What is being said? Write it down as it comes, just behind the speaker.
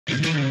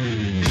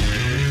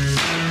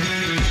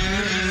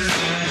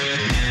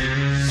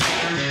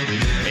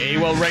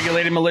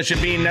well-regulated militia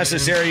being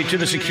necessary to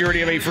the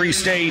security of a free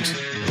state.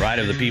 The right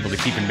of the people to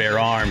keep and bear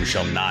arms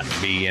shall not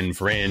be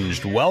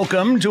infringed.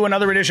 Welcome to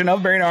another edition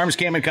of Bearing Arms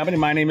Cam & Company.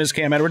 My name is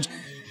Cam Edwards.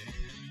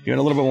 Doing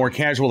a little bit more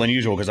casual than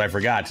usual because I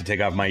forgot to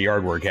take off my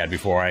yard work hat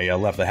before I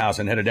left the house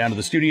and headed down to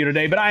the studio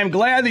today. But I am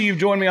glad that you've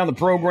joined me on the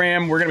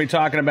program. We're going to be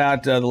talking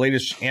about the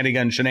latest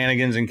anti-gun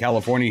shenanigans in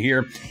California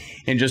here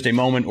in just a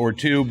moment or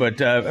two. But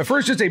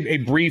first, just a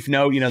brief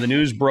note. You know, the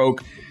news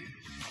broke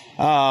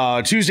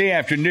Tuesday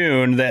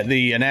afternoon that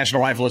the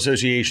National Rifle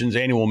Association's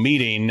annual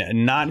meeting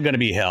not going to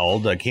be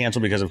held,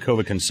 canceled because of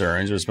COVID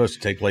concerns. It was supposed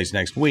to take place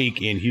next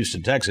week in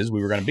Houston, Texas.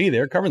 We were going to be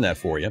there covering that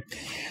for you.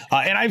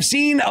 And I've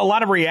seen a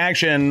lot of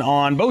reaction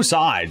on both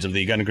sides of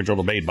the gun control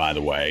debate, by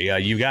the way.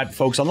 You've got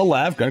folks on the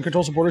left, gun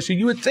control supporters, who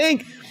you would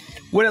think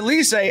would at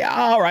least say,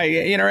 all right,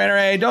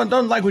 NRA,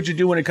 don't like what you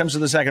do when it comes to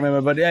the Second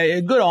Amendment, but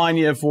good on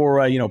you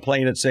for,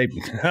 playing it safe.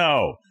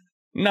 No,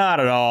 not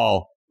at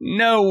all.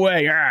 No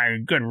way.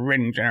 Good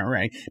riddance,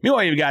 NRA.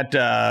 Meanwhile, you've got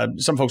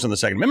some folks on the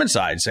Second Amendment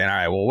side saying, all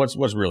right, well,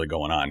 what's really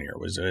going on here?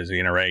 Is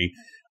the NRA,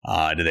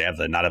 do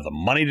they not have the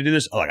money to do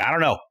this? Like, I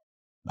don't know.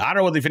 I don't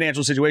know what the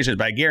financial situation is,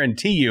 but I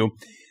guarantee you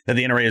that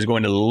the NRA is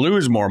going to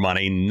lose more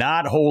money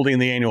not holding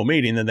the annual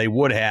meeting than they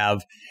would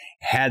have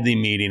had the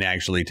meeting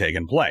actually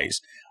taken place.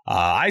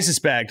 I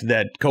suspect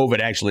that COVID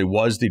actually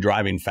was the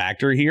driving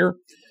factor here.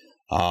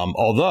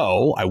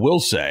 Although I will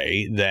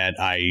say that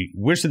I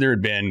wish that there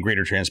had been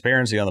greater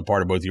transparency on the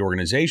part of both the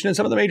organization and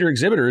some of the major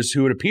exhibitors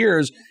who it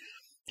appears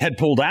had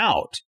pulled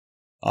out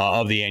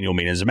of the annual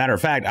meeting. As a matter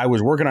of fact, I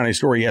was working on a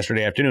story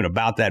yesterday afternoon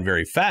about that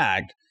very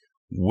fact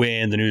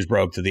when the news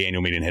broke that the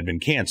annual meeting had been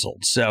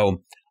canceled.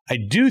 So I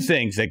do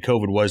think that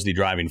COVID was the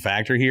driving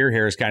factor here.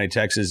 Harris County,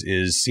 Texas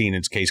is seeing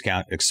its case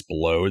count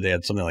explode. They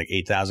had something like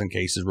 8,000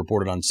 cases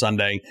reported on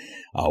Sunday.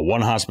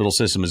 One hospital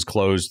system is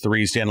closed,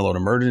 3 standalone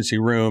emergency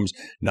rooms.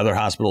 Another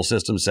hospital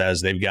system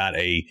says they've got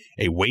a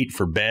wait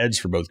for beds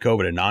for both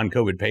COVID and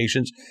non-COVID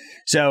patients.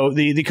 So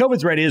the COVID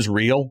threat is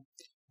real.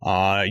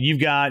 You've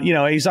got,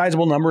 a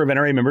sizable number of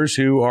NRA members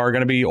who are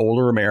going to be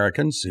older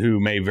Americans who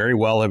may very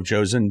well have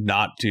chosen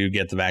not to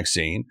get the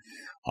vaccine.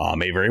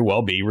 May very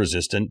well be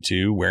resistant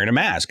to wearing a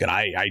mask. And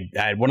I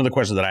had one of the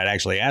questions that I'd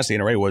actually asked the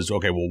NRA was,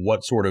 okay, well,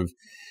 what sort of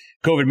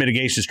COVID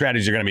mitigation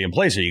strategies are going to be in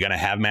place? Are you going to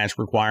have mask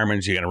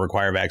requirements? Are you going to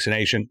require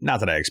vaccination? Not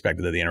that I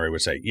expected that the NRA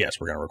would say, yes,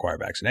 we're going to require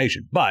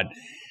vaccination. But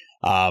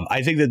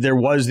I think that there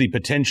was the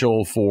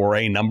potential for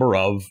a number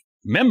of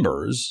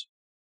members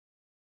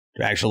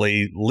to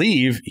actually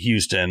leave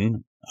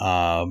Houston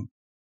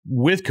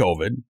with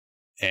COVID,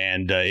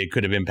 and it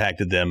could have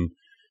impacted them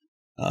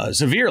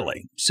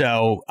severely.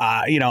 So,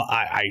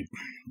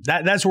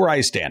 that's where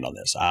I stand on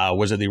this.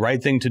 Was it the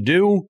right thing to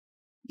do?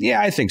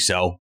 Yeah, I think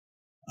so.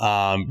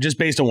 Just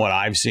based on what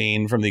I've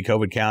seen from the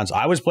COVID counts,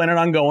 I was planning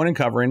on going and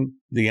covering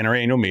the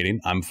NRA annual meeting.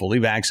 I'm fully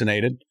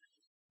vaccinated.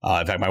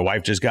 In fact, my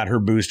wife just got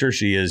her booster.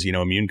 She is,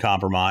 immune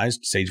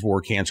compromised, stage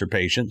 4 cancer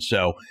patient.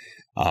 So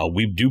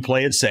we do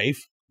play it safe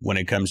when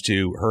it comes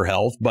to her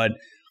health. But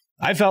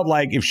I felt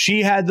like if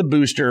she had the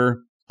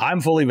booster,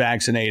 I'm fully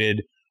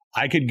vaccinated,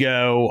 I could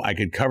go, I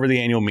could cover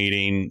the annual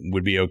meeting,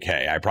 would be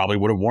okay. I probably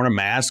would have worn a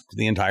mask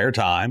the entire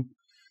time,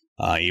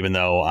 even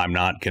though I'm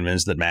not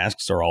convinced that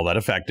masks are all that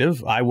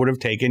effective. I would have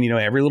taken,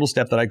 every little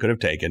step that I could have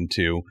taken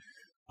to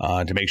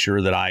make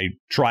sure that I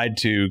tried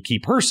to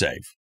keep her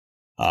safe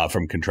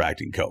from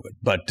contracting COVID.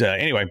 But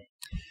anyway,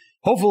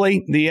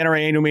 hopefully the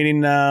NRA annual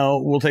meeting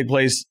will take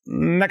place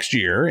next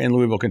year in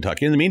Louisville,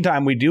 Kentucky. In the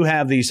meantime, we do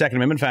have the Second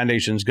Amendment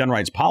Foundation's Gun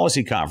Rights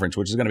Policy Conference,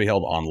 which is going to be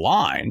held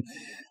online.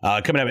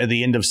 Coming up at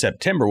the end of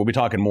September. We'll be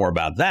talking more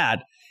about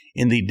that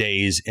in the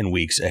days and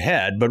weeks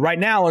ahead. But right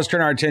now, let's turn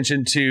our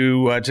attention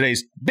to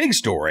today's big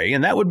story,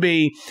 and that would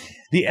be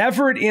the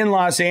effort in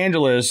Los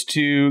Angeles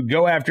to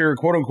go after,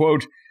 quote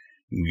unquote,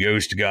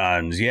 ghost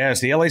guns.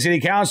 Yes, the LA City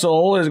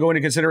Council is going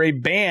to consider a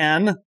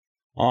ban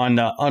on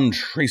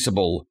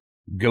untraceable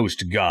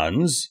ghost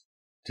guns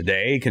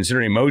today,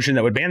 considering a motion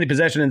that would ban the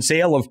possession and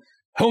sale of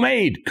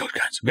homemade ghost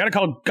guns. We've gotta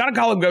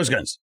call them ghost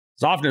guns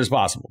as often as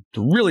possible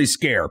to really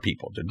scare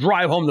people, to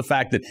drive home the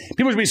fact that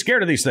people should be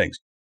scared of these things.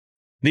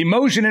 The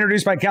motion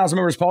introduced by council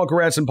members Paul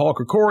Koretz and Paul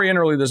Krikorian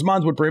earlier this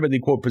month would prohibit the,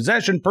 quote,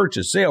 possession,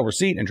 purchase, sale,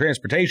 receipt, and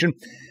transportation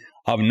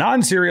of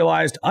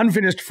non-serialized,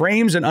 unfinished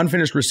frames and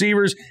unfinished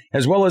receivers,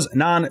 as well as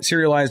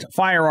non-serialized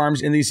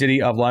firearms in the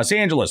city of Los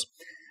Angeles.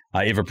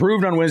 If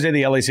approved on Wednesday,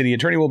 the LA City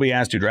Attorney will be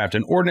asked to draft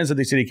an ordinance that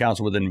the City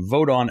Council will then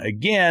vote on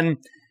again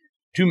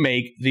to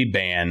make the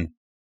ban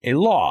a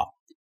law.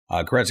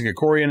 Koretz and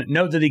Krikorian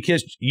note that the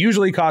kits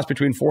usually cost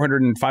between $400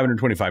 and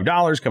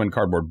 $525, come in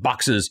cardboard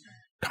boxes.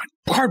 God,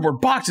 cardboard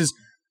boxes?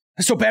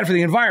 That's so bad for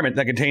the environment,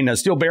 that contain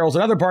steel barrels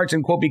and other parts,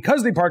 and, quote,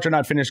 because the parts are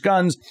not finished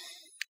guns,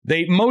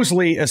 they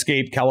mostly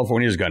escape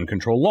California's gun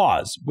control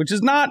laws, which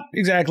is not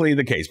exactly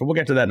the case, but we'll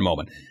get to that in a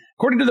moment.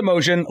 According to the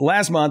motion,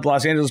 last month,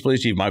 Los Angeles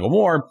Police Chief Michael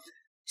Moore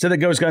said that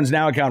ghost guns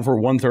now account for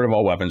 1/3 of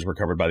all weapons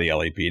recovered by the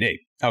LAPD.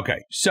 Okay,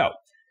 so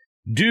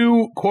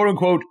do, quote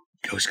unquote,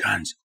 ghost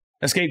guns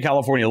escape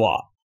California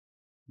law?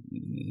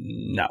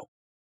 No,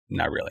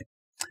 not really.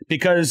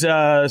 Because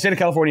the state of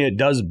California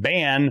does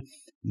ban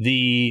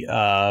the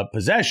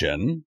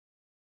possession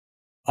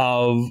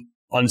of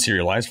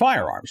unserialized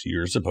firearms.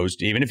 You're supposed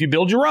to, even if you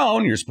build your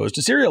own, you're supposed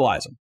to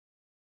serialize them.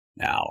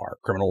 Now, are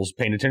criminals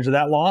paying attention to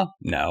that law?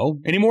 No.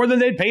 Any more than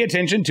they'd pay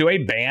attention to a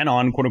ban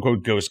on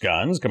quote-unquote ghost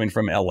guns coming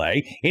from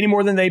L.A., any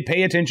more than they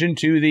pay attention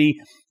to the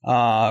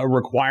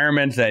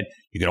requirement that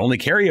you can only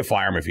carry a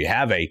firearm if you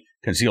have a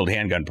concealed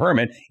handgun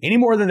permit, any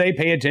more than they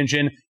pay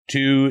attention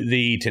to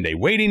the 10-day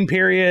waiting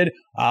period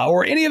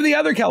or any of the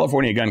other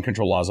California gun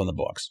control laws on the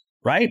books,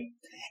 right?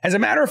 As a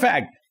matter of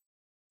fact,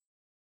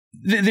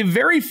 the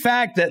very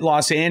fact that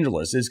Los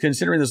Angeles is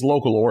considering this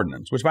local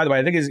ordinance, which, by the way,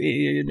 I think is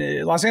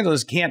Los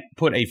Angeles can't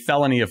put a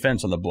felony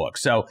offense on the book.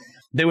 So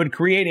they would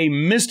create a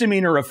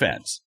misdemeanor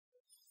offense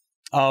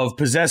of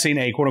possessing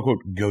a quote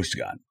unquote ghost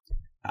gun.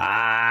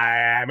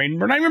 I mean,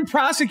 we're not even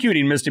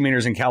prosecuting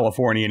misdemeanors in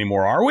California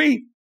anymore, are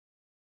we?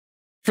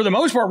 For the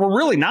most part, we're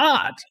really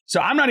not.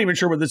 So I'm not even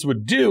sure what this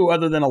would do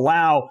other than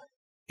allow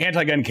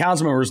anti-gun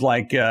council members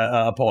like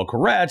Paul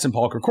Koretz and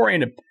Paul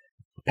Krikorian to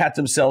pat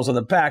themselves on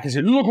the back and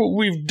say, look what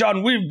we've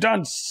done. We've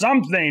done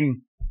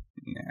something,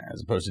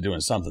 as opposed to doing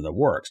something that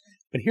works.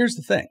 But here's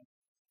the thing.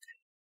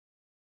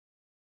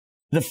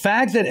 The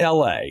fact that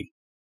LA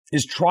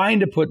is trying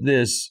to put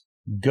this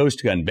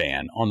ghost gun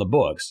ban on the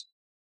books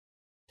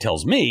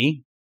tells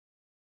me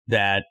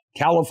that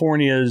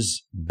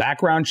California's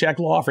background check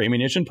law for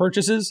ammunition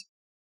purchases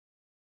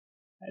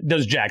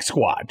does jack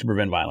squat to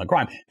prevent violent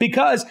crime.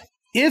 Because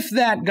if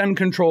that gun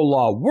control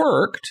law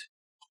worked,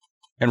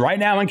 and right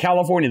now in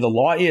California, the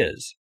law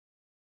is,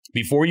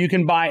 before you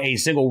can buy a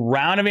single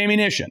round of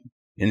ammunition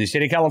in the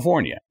state of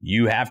California,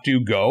 you have to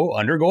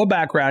undergo a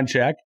background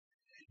check.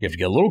 You have to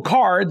get a little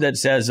card that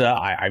says,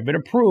 I've been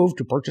approved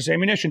to purchase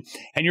ammunition.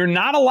 And you're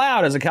not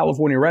allowed as a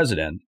California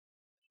resident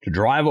to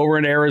drive over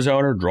into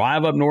Arizona,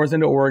 drive up north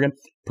into Oregon,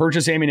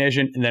 purchase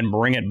ammunition, and then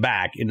bring it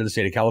back into the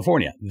state of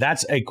California.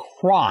 That's a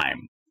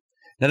crime.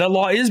 Now, that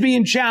law is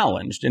being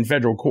challenged in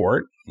federal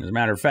court. As a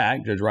matter of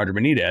fact, Judge Roger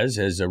Benitez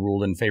has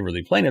ruled in favor of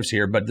the plaintiffs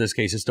here, but this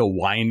case is still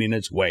winding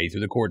its way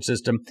through the court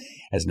system,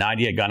 has not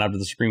yet gone up to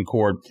the Supreme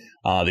Court.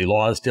 The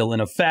law is still in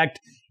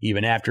effect,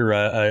 even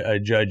after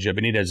Judge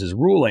Benitez's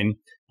ruling,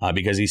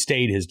 because he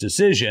stayed his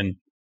decision.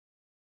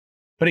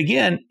 But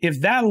again, if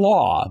that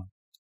law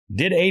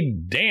did a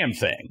damn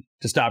thing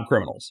to stop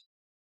criminals,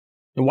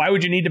 then why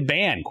would you need to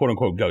ban,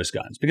 quote-unquote, ghost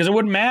guns? Because it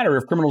wouldn't matter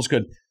if criminals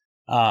could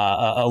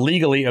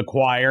illegally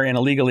acquire and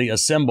illegally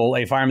assemble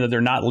a firearm that they're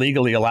not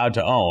legally allowed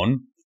to own,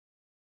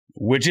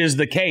 which is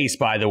the case,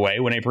 by the way,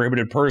 when a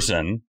prohibited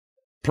person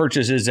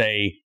purchases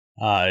a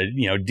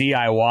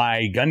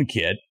DIY gun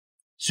kit.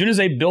 As soon as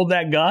they build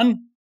that gun,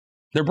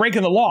 they're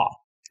breaking the law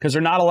because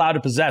they're not allowed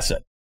to possess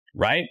it,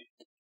 right?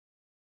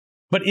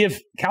 But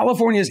if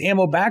California's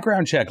ammo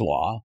background check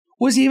law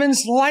was even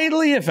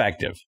slightly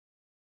effective,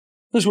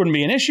 this wouldn't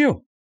be an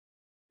issue.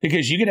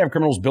 Because you could have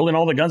criminals building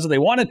all the guns that they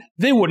wanted.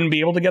 They wouldn't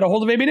be able to get a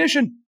hold of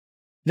ammunition.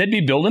 They'd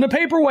be building a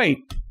paperweight.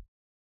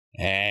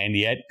 And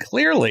yet,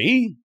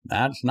 clearly,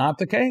 that's not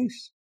the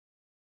case.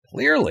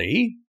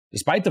 Clearly,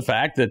 despite the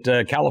fact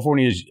that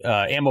California's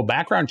ammo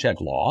background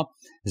check law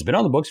has been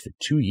on the books for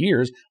 2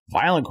 years,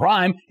 violent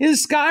crime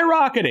is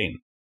skyrocketing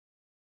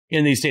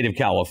in the state of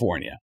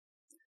California,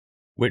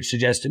 which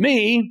suggests to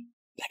me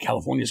that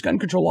California's gun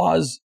control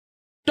laws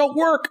don't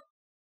work.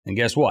 And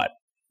guess what?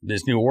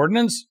 This new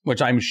ordinance,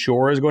 which I'm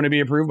sure is going to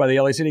be approved by the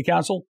LA City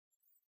Council,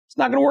 it's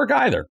not going to work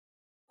either.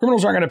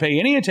 Criminals aren't going to pay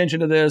any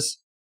attention to this.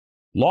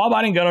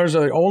 Law-abiding gun owners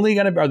are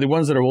the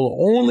ones that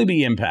will only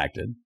be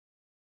impacted.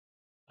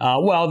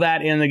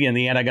 That and again,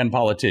 the anti-gun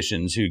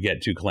politicians who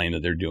get to claim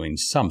that they're doing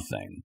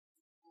something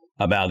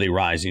about the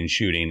rising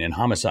shooting and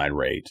homicide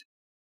rate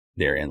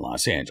there in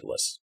Los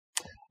Angeles.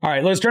 All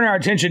right, let's turn our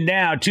attention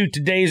now to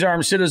today's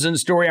Armed Citizen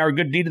story, our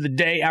good deed of the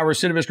day. Our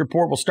Recidivist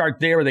Report will start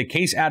there with a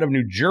case out of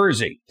New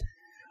Jersey.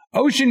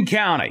 Ocean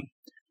County,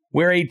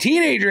 where a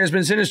teenager has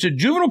been sentenced to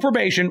juvenile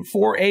probation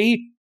for a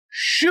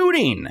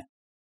shooting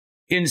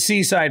in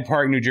Seaside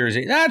Park, New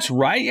Jersey. That's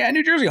right. Yeah,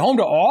 New Jersey, home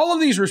to all of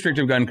these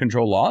restrictive gun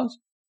control laws,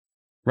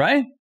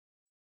 right?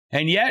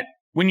 And yet,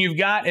 when you've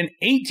got an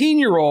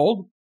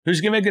 18-year-old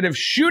who's convicted of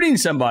shooting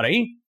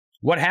somebody,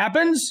 what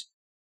happens?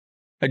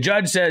 A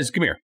judge says,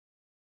 come here,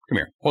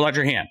 hold out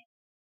your hand.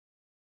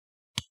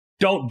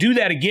 Don't do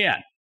that again.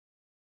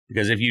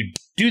 Because if you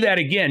do that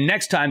again,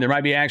 next time there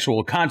might be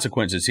actual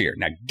consequences here.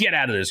 Now get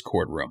out of this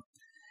courtroom.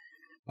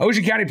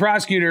 Ocean County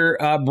prosecutor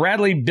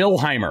Bradley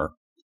Billheimer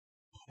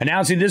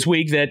announcing this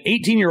week that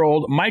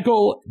 18-year-old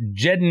Michael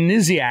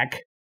Jedniziak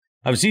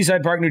of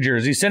Seaside Park, New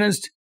Jersey,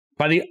 sentenced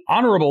by the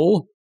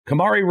Honorable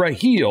Kamari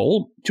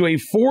Raheel to a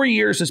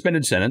 4-year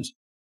suspended sentence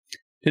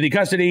to the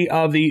custody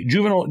of the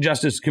Juvenile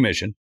Justice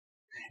Commission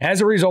as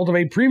a result of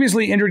a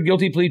previously entered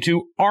guilty plea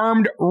to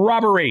armed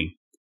robbery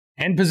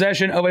and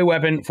possession of a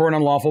weapon for an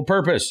unlawful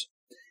purpose,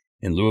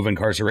 in lieu of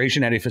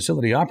incarceration at a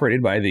facility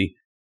operated by the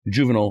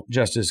Juvenile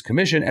Justice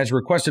Commission. As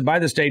requested by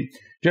the state,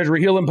 Judge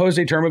Raheel imposed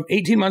a term of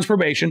 18 months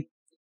probation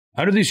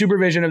under the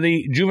supervision of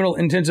the Juvenile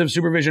Intensive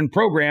Supervision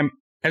Program.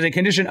 As a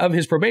condition of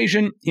his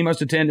probation, he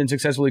must attend and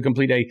successfully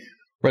complete a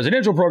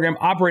residential program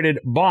operated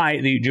by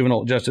the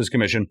Juvenile Justice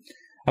Commission.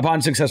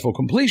 Upon successful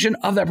completion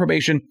of that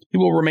probation, he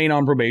will remain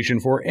on probation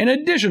for an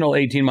additional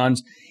 18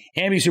 months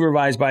and be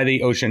supervised by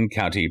the Ocean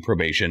County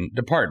Probation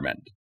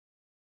Department.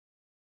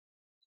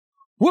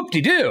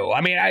 Whoop-de-doo. I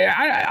mean,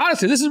 I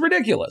honestly, this is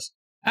ridiculous.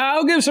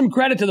 I'll give some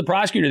credit to the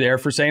prosecutor there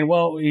for saying,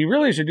 well, he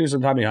really should do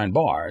some time behind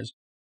bars.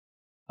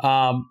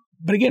 But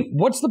again,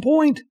 what's the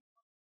point?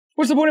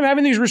 What's the point of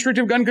having these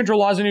restrictive gun control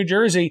laws in New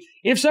Jersey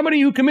if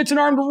somebody who commits an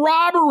armed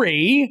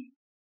robbery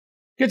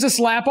gets a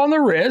slap on the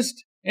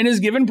wrist and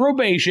is given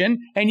probation,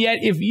 and yet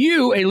if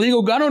you, a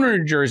legal gun owner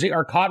in New Jersey,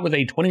 are caught with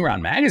a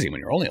 20-round magazine when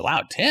you're only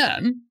allowed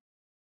 10, do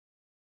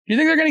you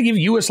think they're going to give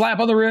you a slap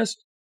on the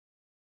wrist?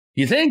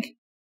 You think?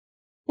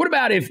 What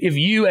about if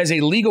you, as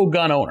a legal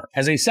gun owner,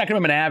 as a Second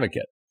Amendment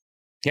advocate,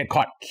 get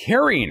caught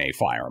carrying a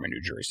firearm in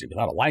New Jersey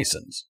without a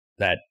license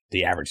that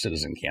the average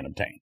citizen can't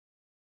obtain?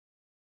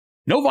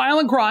 No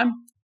violent crime,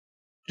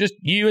 just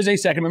you as a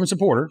Second Amendment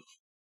supporter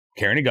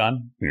carrying a gun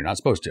when you're not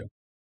supposed to.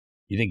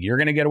 You think you're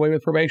going to get away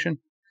with probation?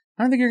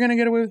 I don't think you're going to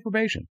get away with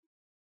probation.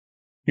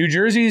 New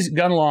Jersey's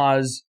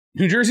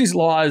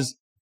laws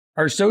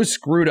are so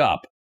screwed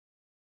up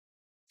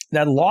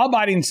that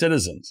law-abiding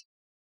citizens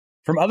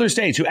from other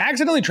states who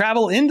accidentally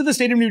travel into the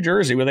state of New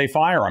Jersey with a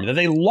firearm that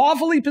they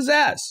lawfully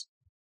possess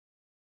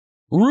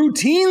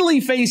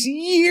routinely face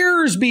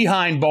years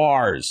behind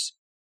bars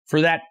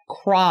for that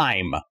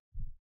crime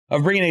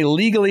of bringing a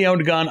legally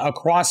owned gun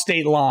across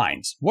state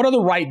lines. What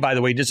other right, by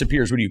the way,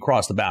 disappears when you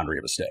cross the boundary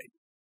of a state?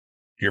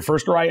 Your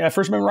First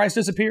Amendment rights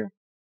disappear?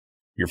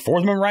 Your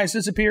Fourth Amendment rights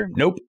disappear?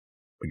 Nope.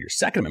 But your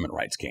Second Amendment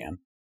rights can.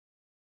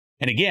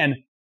 And again,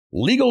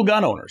 legal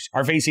gun owners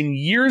are facing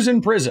years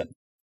in prison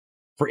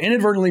for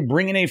inadvertently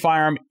bringing a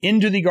firearm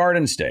into the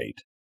Garden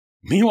State.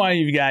 Meanwhile,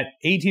 you've got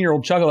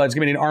 18-year-old chuckleheads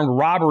committing armed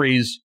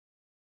robberies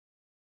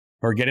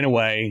who are getting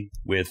away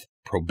with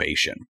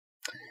probation.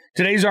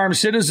 Today's armed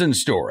citizen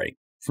story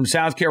from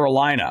South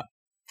Carolina.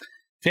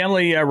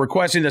 Family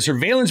requesting that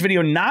surveillance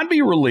video not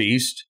be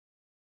released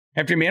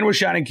after a man was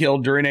shot and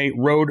killed during a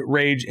road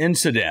rage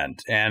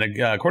incident. And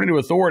according to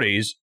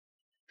authorities,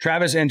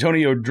 Travis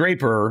Antonio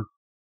Draper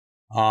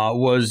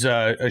was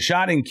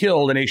shot and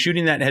killed in a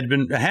shooting that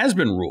has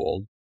been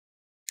ruled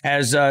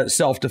as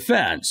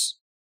self-defense.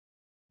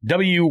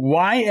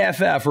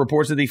 WYFF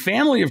reports that the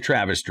family of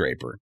Travis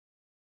Draper,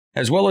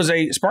 as well as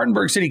a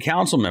Spartanburg City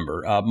Council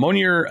member,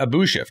 Monir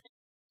Abushift,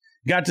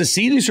 got to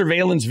see the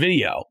surveillance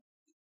video.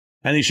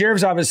 And the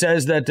sheriff's office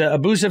says that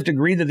Abushift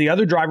agreed that the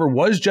other driver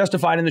was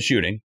justified in the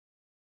shooting,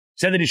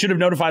 said that he should have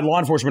notified law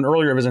enforcement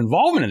earlier of his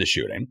involvement in the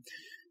shooting.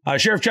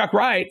 Sheriff Chuck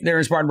Wright, there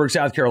in Spartanburg,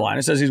 South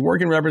Carolina, says he's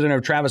working with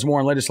Representative Travis Moore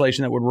on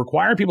legislation that would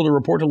require people to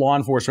report to law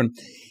enforcement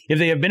if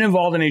they have been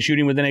involved in a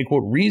shooting within a,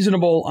 quote,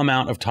 reasonable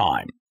amount of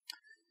time.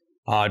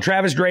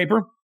 Travis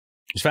Draper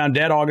was found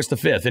dead August the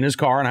 5th in his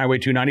car on Highway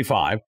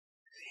 295.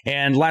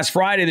 And last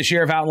Friday, the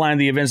sheriff outlined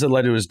the events that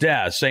led to his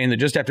death, saying that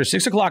just after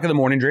 6 o'clock in the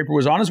morning, Draper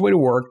was on his way to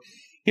work.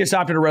 He had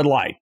stopped at a red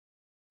light.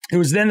 It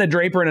was then that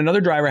Draper and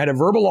another driver had a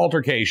verbal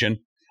altercation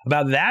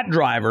about that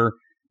driver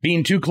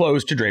being too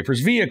close to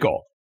Draper's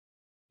vehicle.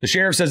 The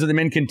sheriff says that the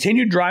men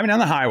continued driving down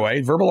the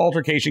highway. Verbal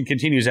altercation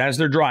continues as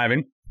they're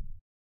driving.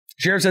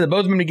 The sheriff said that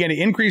both of them began to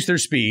increase their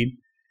speed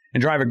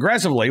and drive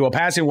aggressively while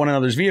passing one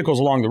another's vehicles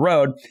along the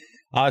road.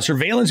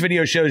 Surveillance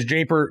video shows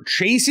Draper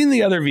chasing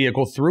the other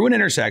vehicle through an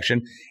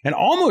intersection and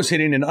almost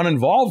hitting an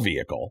uninvolved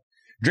vehicle.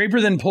 Draper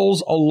then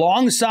pulls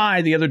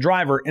alongside the other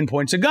driver and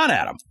points a gun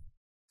at him.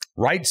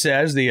 Wright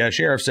says, the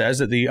sheriff says,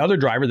 that the other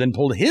driver then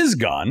pulled his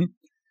gun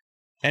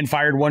and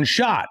fired one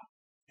shot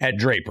at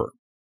Draper,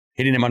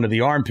 hitting him under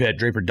the armpit.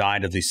 Draper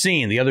died at the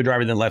scene. The other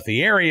driver then left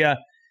the area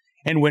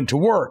and went to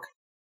work.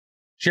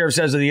 Sheriff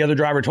says that the other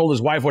driver told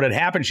his wife what had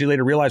happened. She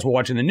later realized while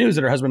watching the news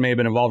that her husband may have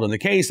been involved in the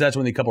case. That's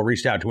when the couple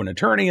reached out to an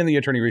attorney, and the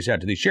attorney reached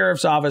out to the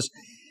sheriff's office.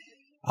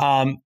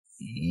 I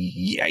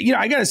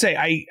got to say,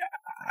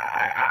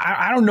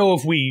 I don't know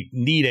if we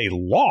need a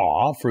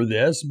law for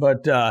this,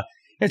 but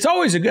it's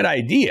always a good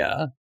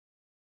idea.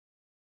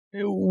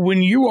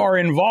 When you are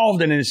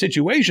involved in a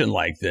situation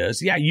like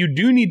this, yeah, you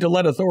do need to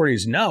let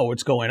authorities know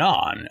what's going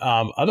on.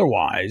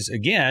 Otherwise,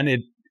 again,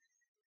 it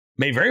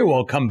may very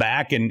well come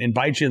back and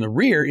bite you in the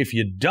rear if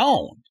you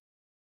don't.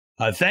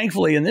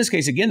 Thankfully, in this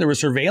case, again, there was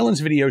surveillance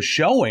video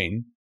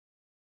showing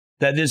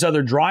that this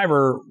other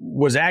driver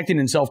was acting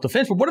in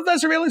self-defense. But what if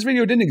that surveillance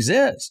video didn't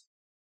exist?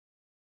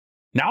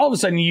 Now, all of a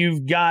sudden,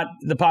 you've got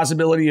the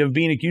possibility of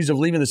being accused of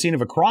leaving the scene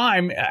of a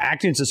crime,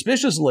 acting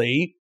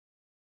suspiciously,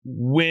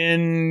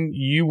 when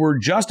you were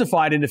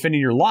justified in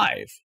defending your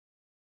life.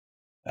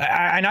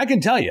 And I can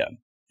tell you,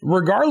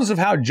 regardless of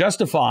how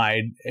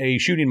justified a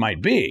shooting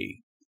might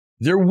be,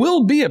 there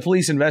will be a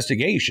police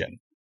investigation.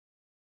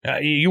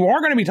 You are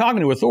going to be talking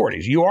to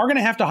authorities. You are going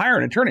to have to hire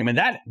an attorney. I mean,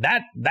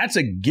 that's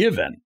a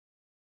given.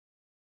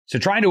 So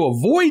trying to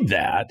avoid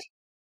that,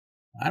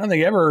 I don't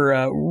think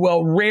ever,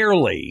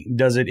 rarely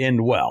does it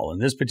end well. In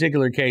this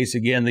particular case,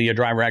 again, the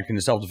driver acting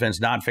in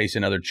self-defense, not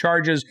facing other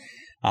charges.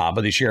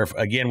 But the sheriff,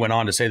 again, went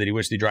on to say that he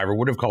wished the driver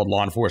would have called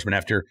law enforcement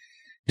after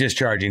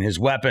discharging his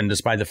weapon,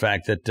 despite the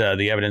fact that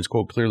the evidence,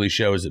 quote, clearly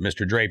shows that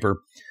Mr.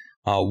 Draper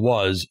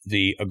was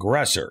the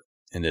aggressor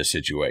in this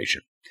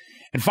situation.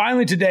 And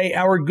finally today,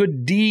 our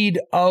good deed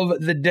of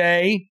the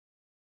day.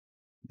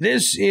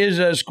 This is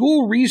a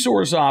school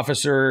resource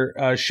officer,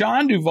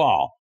 Sean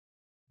Duvall,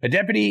 a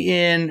deputy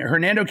in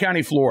Hernando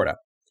County, Florida,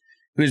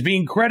 who is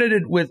being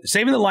credited with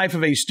saving the life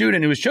of a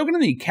student who was choking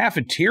in the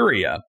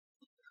cafeteria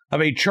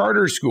of a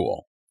charter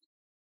school.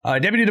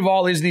 Deputy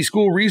Duvall is the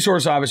school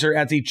resource officer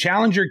at the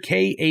Challenger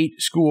K-8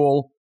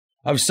 School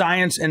of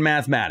Science and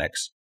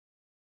Mathematics.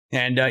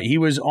 And he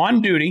was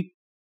on duty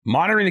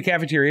monitoring the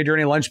cafeteria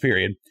during a lunch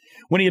period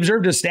when he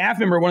observed a staff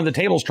member at one of the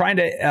tables trying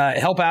to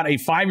help out a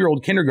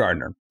 5-year-old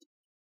kindergartner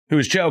who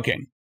was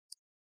choking.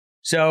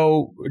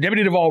 So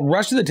Deputy Duvall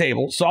rushed to the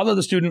table, saw that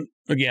the student,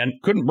 again,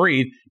 couldn't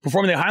breathe,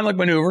 performed the Heimlich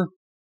maneuver,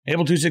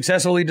 able to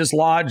successfully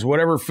dislodge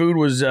whatever food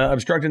was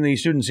obstructing the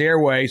student's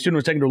airway. Student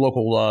was taken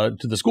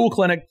to the school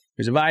clinic.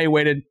 He was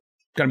evaluated,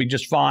 going to be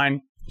just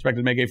fine, expected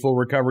to make a full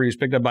recovery. He was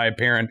picked up by a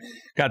parent,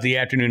 got the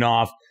afternoon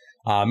off.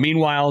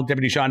 Meanwhile,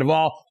 Deputy Sean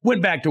Duvall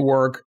went back to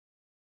work.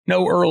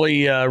 No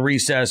early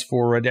recess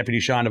for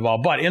Deputy Sean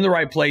Duvall, but in the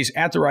right place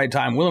at the right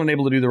time, willing and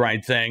able to do the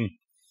right thing.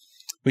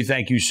 We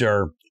thank you,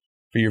 sir,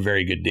 for your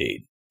very good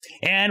deed.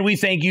 And we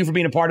thank you for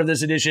being a part of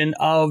this edition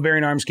of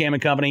Bearing Arms Cam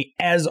and Company.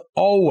 As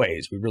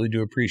always, we really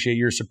do appreciate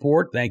your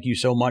support. Thank you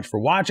so much for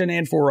watching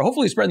and for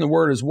hopefully spreading the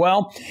word as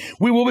well.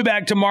 We will be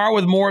back tomorrow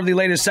with more of the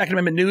latest Second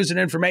Amendment news and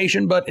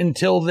information. But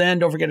until then,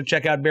 don't forget to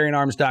check out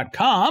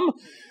bearingarms.com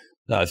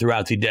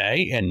throughout the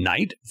day and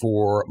night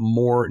for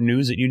more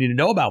news that you need to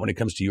know about when it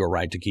comes to your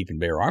right to keep and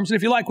bear arms. And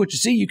if you like what you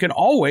see, you can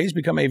always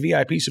become a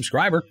VIP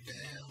subscriber.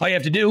 All you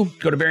have to do,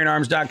 go to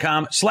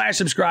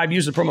bearingarms.com/subscribe.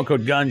 Use the promo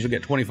code GUNS. You'll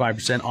get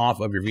 25%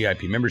 off of your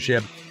VIP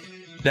membership.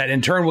 That,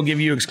 in turn, will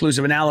give you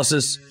exclusive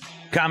analysis,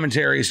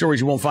 commentary, stories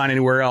you won't find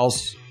anywhere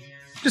else,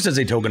 just as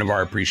a token of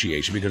our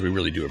appreciation, because we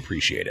really do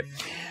appreciate it.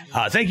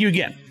 Thank you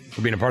again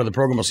for being a part of the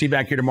program. We'll see you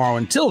back here tomorrow.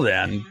 Until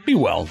then, be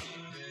well,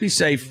 be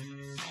safe,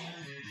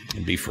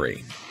 and be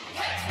free.